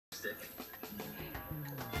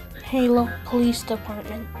Halo Police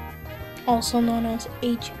Department, also known as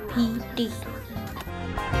HPD.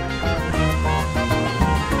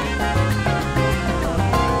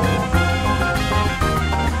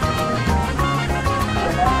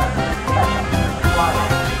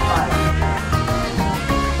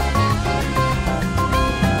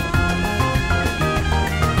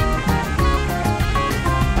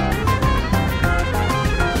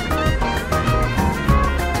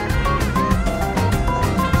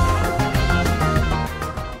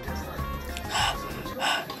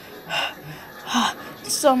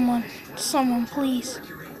 Someone, please.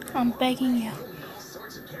 I'm begging you.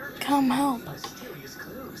 Come help.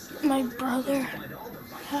 My brother.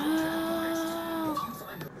 Help.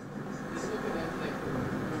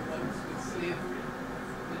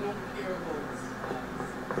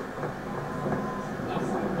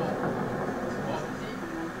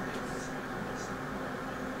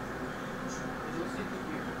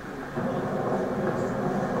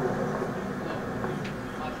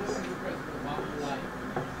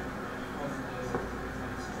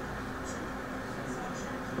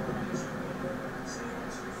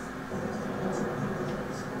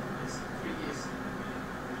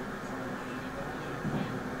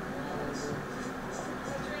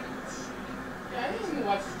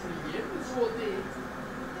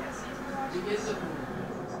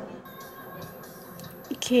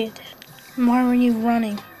 Kid, why were you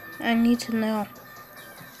running? I need to know.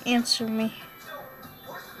 Answer me.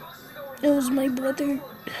 It was my brother.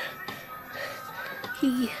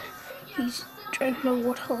 He's driving a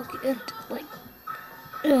warthog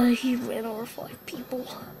and he ran over 5 people.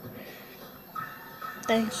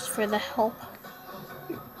 Thanks for the help.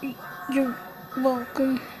 You're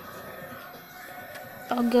welcome.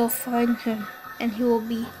 I'll go find him, and he will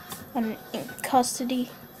be in custody,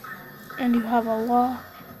 and you have a law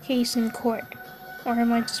case in court, or I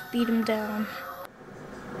might just beat him down.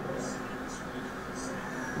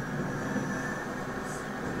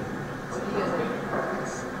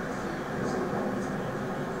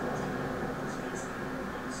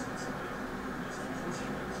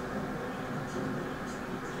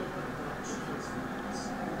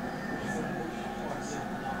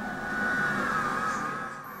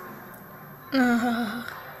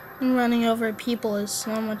 Running over people is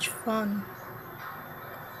so much fun,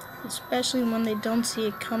 especially when they don't see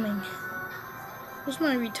it coming. There's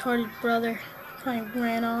my retarded brother. I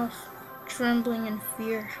ran off, trembling in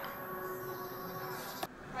fear.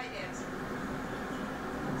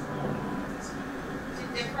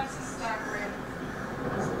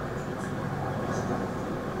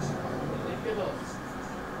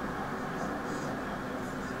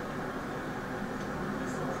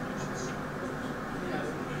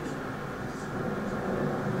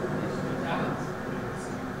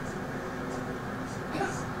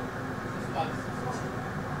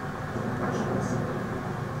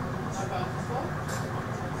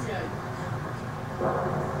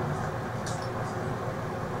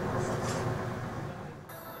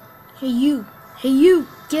 Hey you,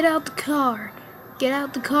 get out the car. Get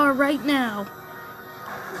out the car right now.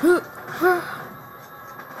 Do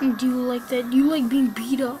you like that? Do you like being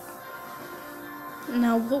beat up?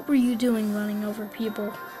 Now, what were you doing running over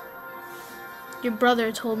people? Your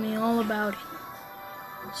brother told me all about it.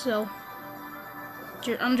 So,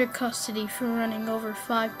 you're under custody for running over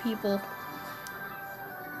 5 people.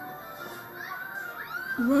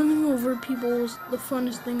 Running over people was the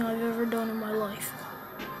funnest thing I've ever done in my life.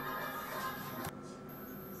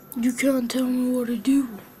 You can't tell me what to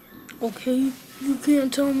do, okay? You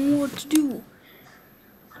can't tell me what to do.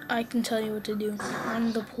 I can tell you what to do.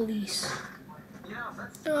 I'm the police.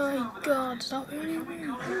 Oh, God, stop hitting me.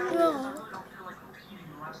 Oh.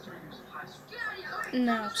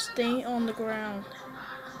 Now, stay on the ground.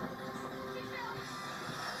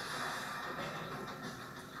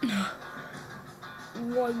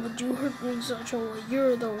 Why would you hurt me in such a way?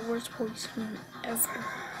 You're the worst policeman ever.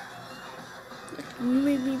 You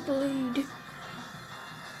made me bleed.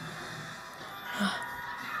 Ugh.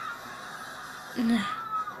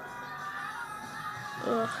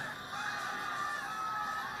 Ugh.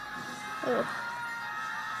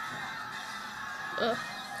 Ugh.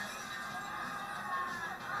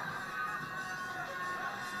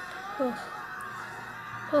 Ugh.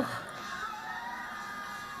 Ugh.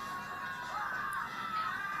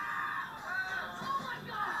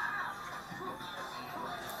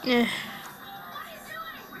 Yeah.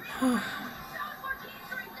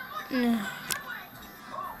 No.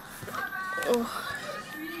 Oh.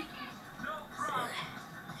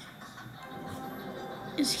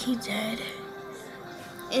 Is he dead?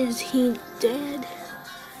 Is he dead?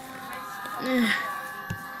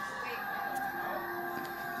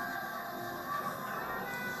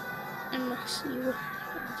 See you.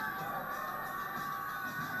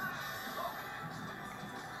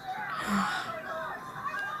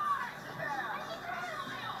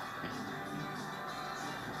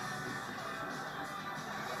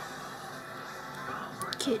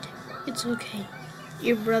 Kid, it's okay.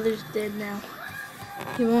 Your brother's dead now.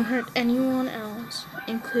 He won't hurt anyone else,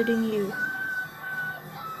 including you.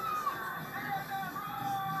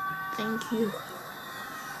 Thank you.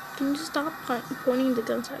 Can you stop pointing the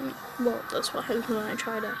guns at me? Well, that's what happens when I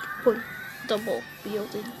try to point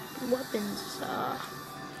double-wielded weapons.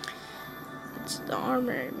 It's the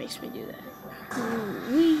armor that makes me do that.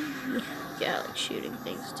 Wee. Yeah, I like shooting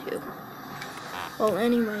things too. Well,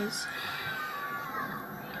 anyways.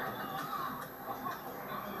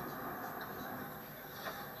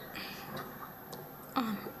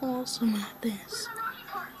 I'm awesome at this.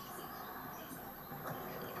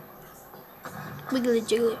 Wiggly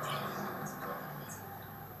jiggly.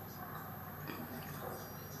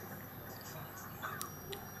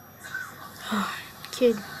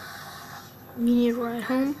 Kid, you need a ride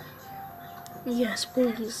home? Yes,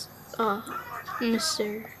 please.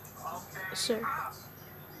 Mr. Sir.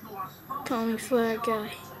 Call me Fire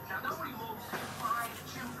Guy.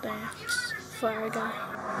 Thanks, Fire Guy.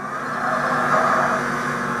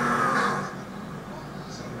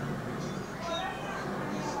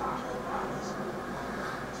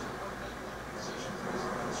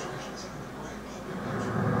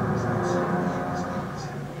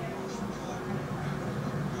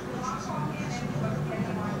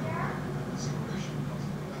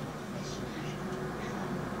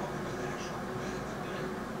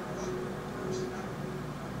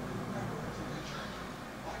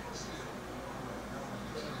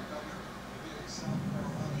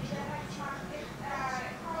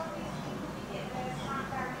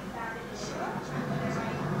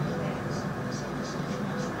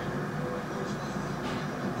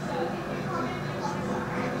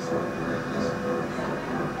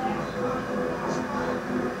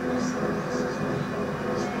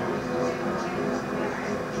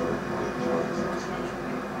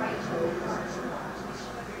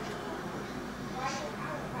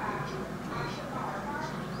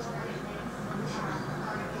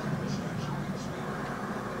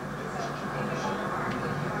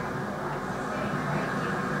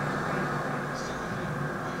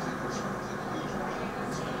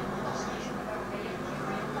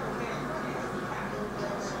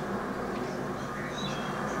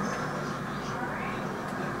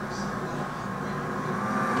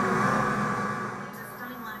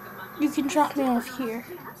 You can drop me off here.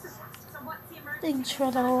 Thanks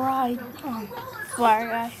for the ride, Fire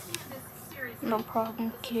Guy. No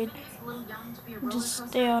problem, kid. Just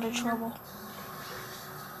stay out of trouble.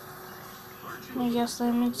 I guess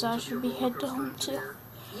that means I should be headed home too.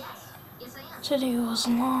 Today was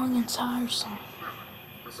long and tiresome.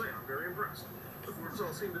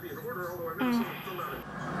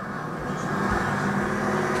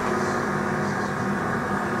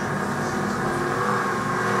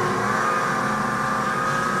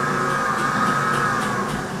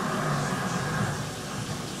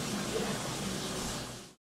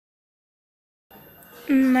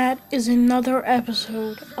 And that is another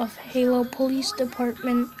episode of Halo Police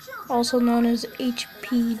Department, also known as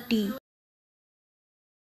HPD.